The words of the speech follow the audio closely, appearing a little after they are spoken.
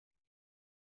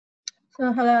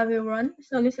So hello everyone.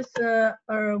 So this is a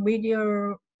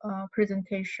video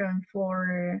presentation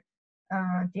for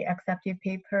the accepted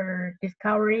paper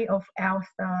discovery of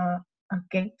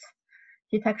Elsagate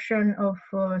detection of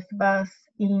sparse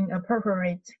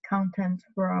inappropriate content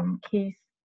from case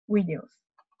videos.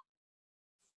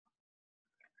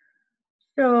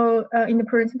 So in the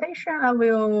presentation, I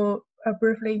will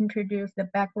briefly introduce the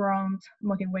background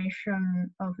motivation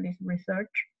of this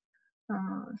research.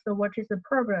 So what is the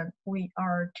problem we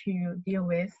are to deal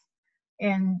with?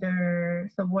 And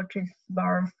so what is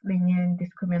Sparse Linear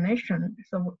Discrimination?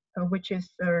 So which is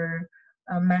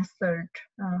a method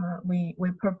we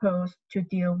propose to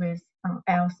deal with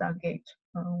Elsagate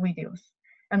videos.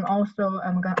 And also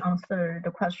I'm going to answer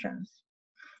the questions.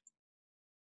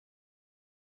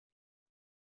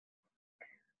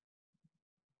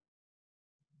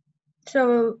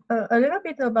 So a little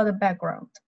bit about the background.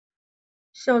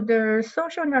 So the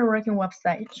social networking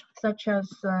websites such as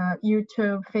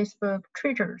YouTube, Facebook,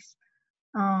 Twitter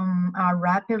are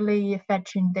rapidly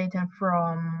fetching data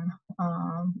from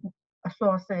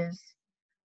sources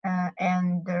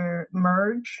and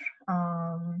merge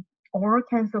all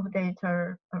kinds of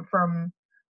data from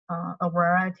a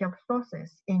variety of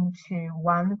sources into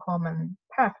one common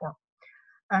platform.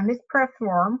 And this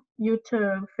platform,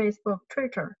 YouTube, Facebook,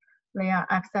 Twitter, they are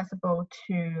accessible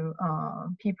to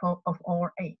people of all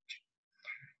age.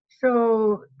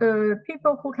 So the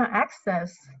people who can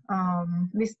access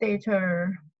this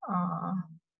data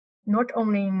not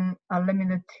only are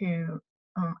limited to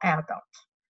adults,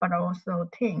 but also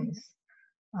teens,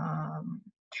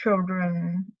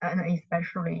 children, and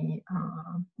especially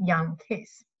young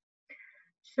kids.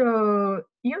 So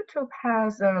YouTube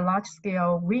has a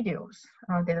large-scale videos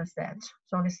data set.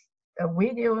 So this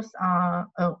videos are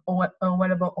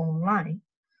available online.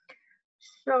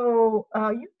 So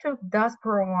YouTube does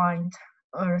provide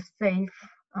a safe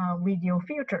video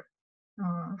filter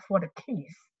for the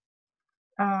kids.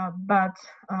 But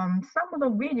some of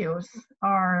the videos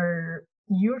are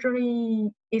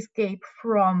usually escape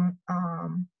from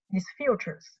these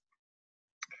filters.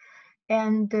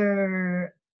 And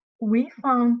we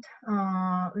found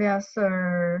there's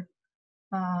a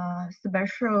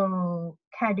special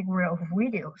category of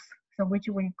videos, so which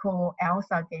we call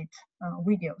Elsagate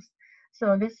videos.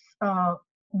 So these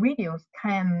videos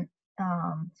can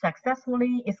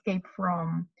successfully escape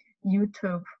from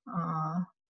YouTube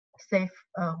safe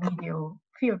video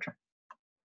filter.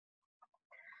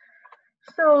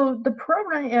 So the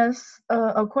problem is,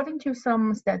 according to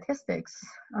some statistics,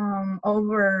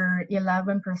 over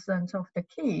 11% of the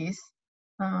kids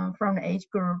from the age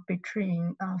group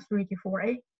between 3 to 4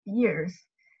 years,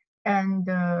 and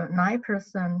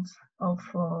 9% of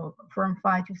from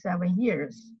 5 to 7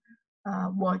 years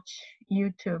watch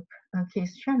YouTube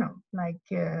kids channel, like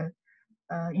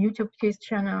YouTube kids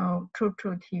channel, True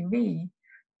TV,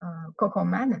 Coco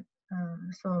Melon.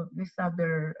 So these are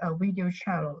the video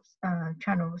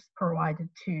channels provided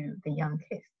to the young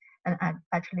kids, and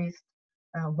at least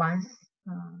once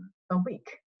a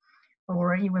week,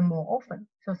 or even more often.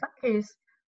 So some kids,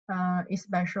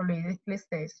 especially these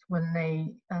days, when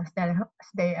they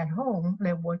stay at home,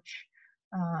 they watch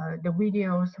the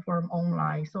videos from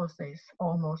online sources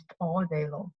almost all day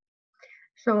long.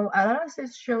 So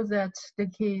analysis shows that the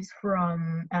kids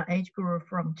from an age group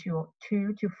from 2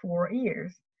 to 4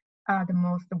 years are the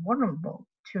most vulnerable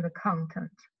to the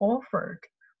content offered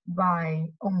by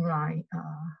online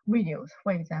videos.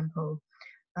 For example,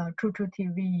 True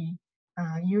TV,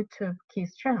 YouTube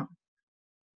Kids channel.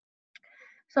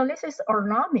 So this is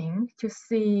alarming to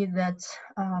see that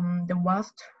the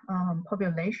vast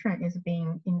population is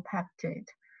being impacted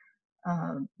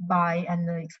by and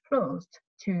exposed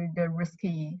to the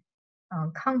risky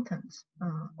content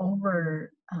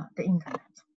over the internet.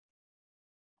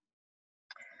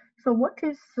 So what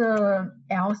is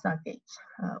Elsagate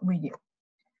video?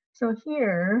 So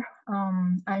here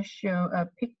I show a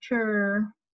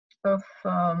picture of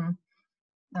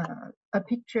a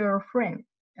picture frame,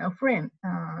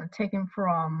 taken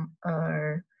from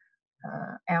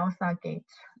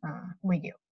Elsagate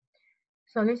video.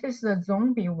 So this is the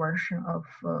zombie version of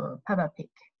Peppa Pig.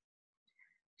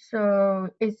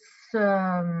 So it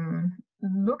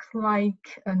looks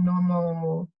like a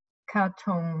normal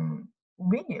cartoon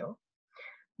video,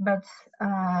 but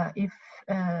if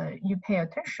you pay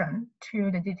attention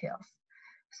to the details,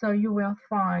 so you will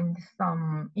find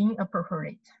some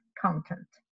inappropriate content,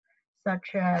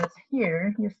 such as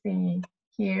here, you see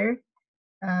here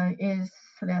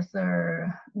there's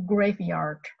a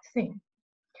graveyard scene.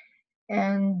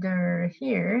 And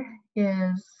here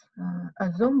is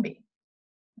a zombie.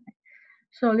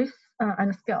 So this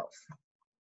and skulls.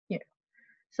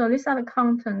 So these are the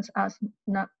contents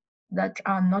that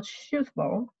are not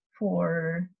suitable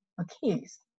for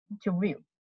kids to view.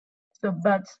 So,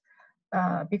 but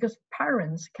because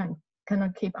parents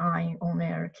cannot keep eye on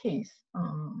their kids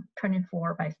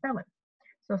 24/7,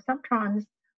 so sometimes,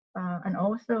 and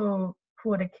also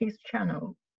for the kids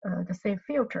channel, the safe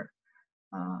filter,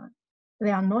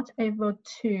 they are not able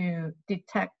to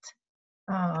detect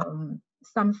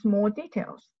some small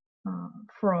details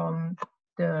from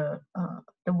the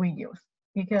videos,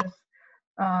 because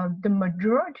the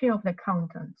majority of the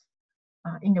contents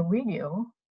in the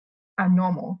video are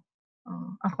normal,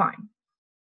 are fine,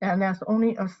 and there's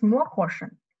only a small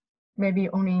portion, maybe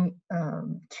only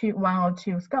one or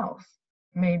two skulls,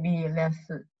 maybe less,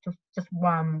 just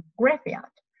one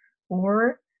graveyard,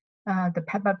 or the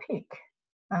Peppa Pig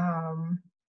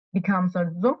becomes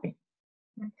a zombie.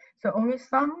 So only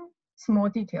some small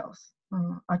details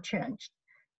are changed,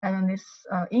 and this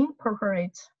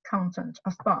inappropriate content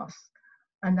are sparse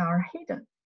and are hidden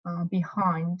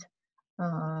behind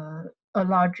a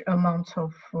large amount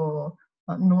of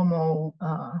normal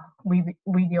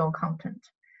video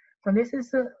content. So this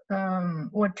is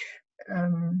what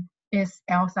is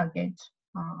Elsagate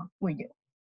video.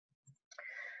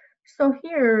 So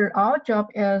here our job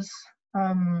is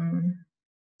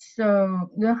so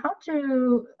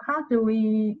how do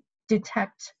we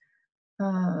detect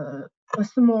a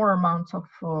small amount of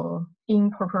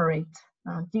inappropriate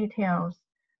details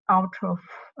out of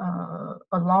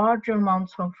a large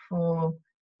amount of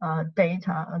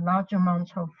data, a large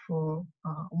amount of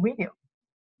video.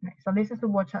 So this is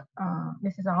what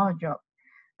this is our job,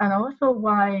 and also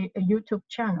why a YouTube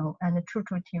channel and a True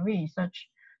TV, such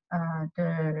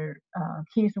the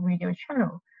kids video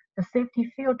channel, the safety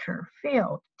filter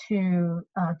failed to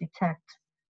detect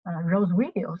those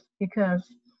videos, because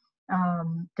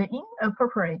the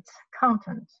inappropriate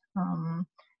content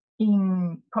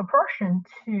in proportion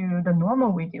to the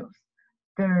normal videos,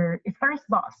 it's very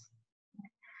sparse.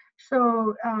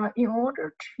 So in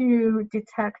order to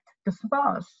detect the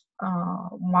sparse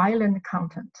violent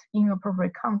content,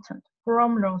 inappropriate content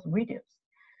from those videos,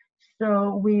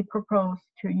 so we propose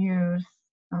to use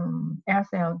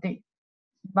SLD,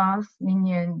 Sparse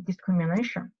Linear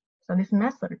Discrimination. So this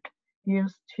method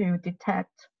used to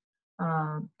detect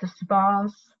the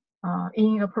sparse,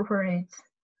 inappropriate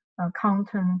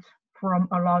content from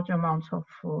a large amount of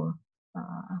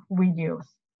videos.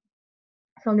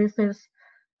 So this is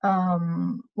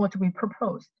what we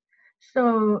proposed.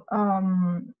 So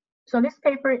so this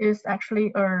paper is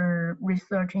actually a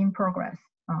research in progress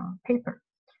paper.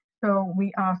 So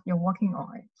we are still working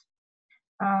on it.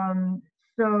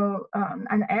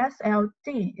 An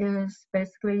SLD is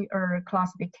basically a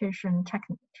classification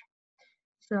technique.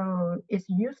 So it's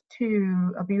used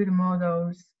to build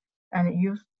models and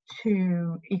used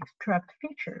to extract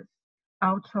features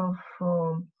out of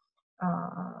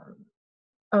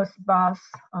a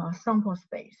sparse sample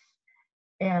space,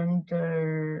 and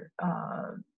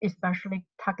especially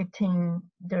targeting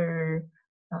the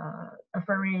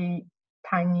very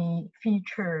tiny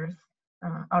features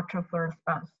out of a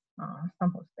sparse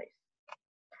sample space.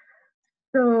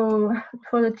 So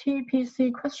for the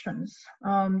TPC questions,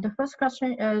 the first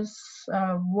question is,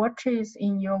 what is,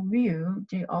 in your view,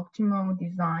 the optimal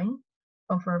design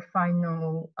of a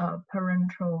final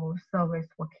parental service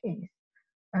for kids,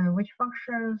 and which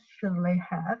functions should they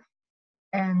have?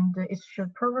 And it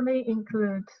should probably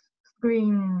include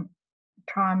screen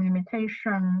time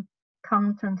limitation,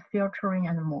 content filtering,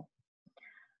 and more.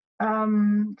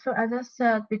 So as I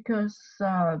said, because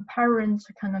parents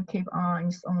cannot keep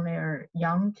eyes on their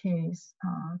young kids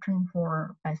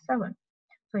 24/7.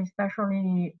 So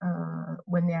especially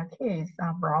when their kids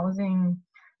are browsing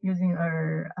using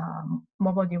a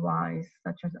mobile device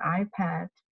such as iPad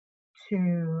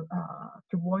to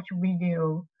watch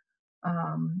video.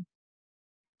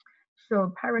 So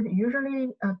parents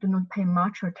usually do not pay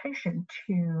much attention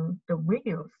to the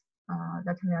videos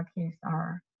that their kids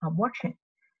are watching.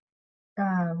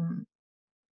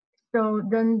 So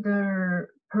then the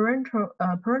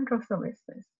parental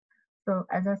services. So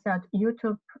as I said,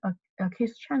 YouTube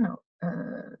kids channel,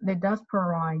 they does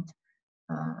provide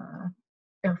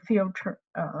a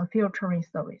filtering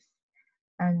service,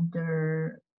 and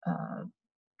the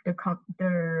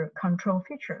control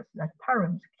features that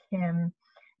parents can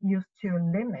use to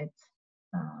limit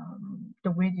the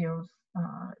videos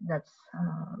that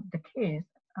the kids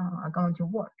are going to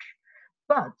watch.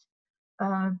 But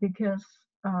because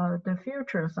the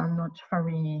filters are not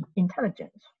very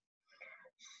intelligent,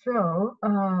 so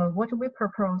what we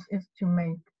propose is to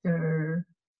make the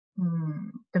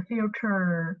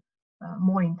filter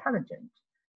more intelligent.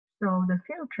 So the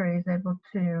filter is able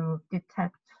to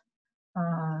detect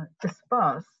the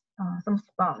sparse, some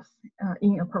sparse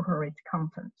inappropriate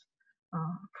content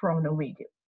from the video.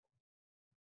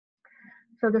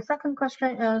 So the second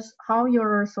question is how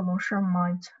your solution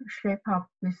might shape up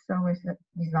this service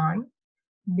design,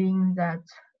 being that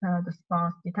the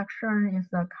sparse detection is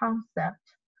a concept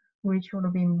which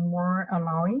would be more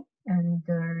allowing and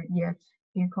yet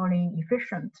equally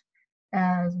efficient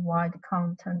as wide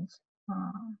content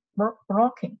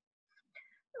blocking.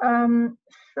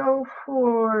 So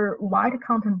for wide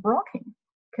content blocking,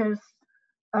 because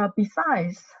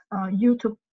besides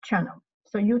YouTube channel,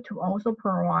 so YouTube also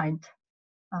provides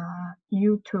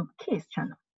YouTube Kids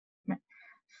channel. Okay.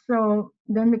 So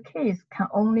then the kids can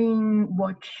only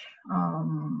watch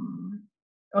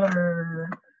or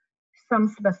some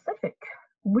specific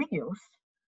videos,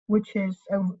 which is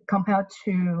compared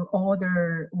to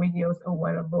other videos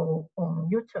available on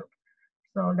YouTube.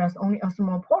 So there's only a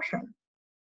small portion,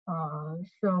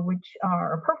 so which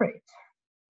are appropriate,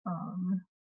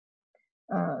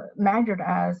 measured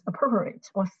as appropriate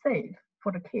or safe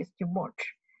for the kids to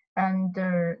watch. And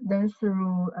then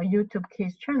through a YouTube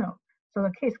Kids channel, so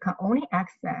the kids can only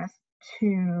access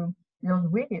to those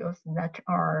videos that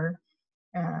are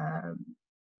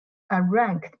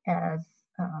ranked as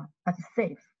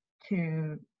safe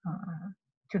to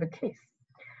the kids.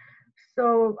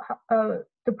 So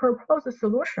the proposed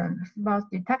solution, sparse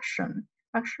detection,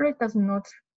 actually does not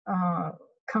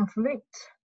conflict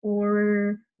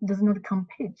or does not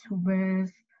compete with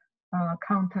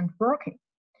content blocking.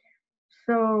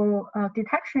 So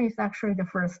detection is actually the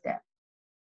first step,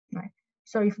 right?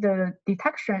 So if the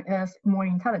detection is more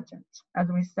intelligent, as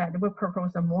we said, we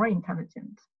propose a more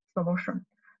intelligent solution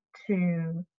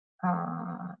to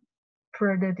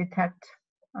further detect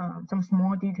some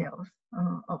small details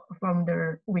from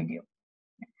the video.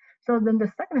 So then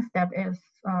the second step is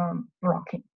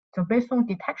blocking. So based on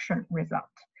detection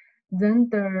result, then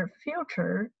the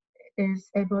filter is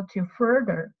able to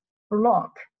further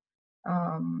block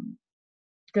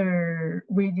the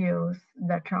videos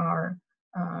that are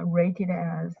rated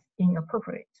as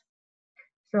inappropriate.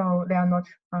 So they are not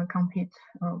compete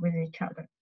with each other.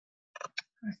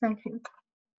 Thank you.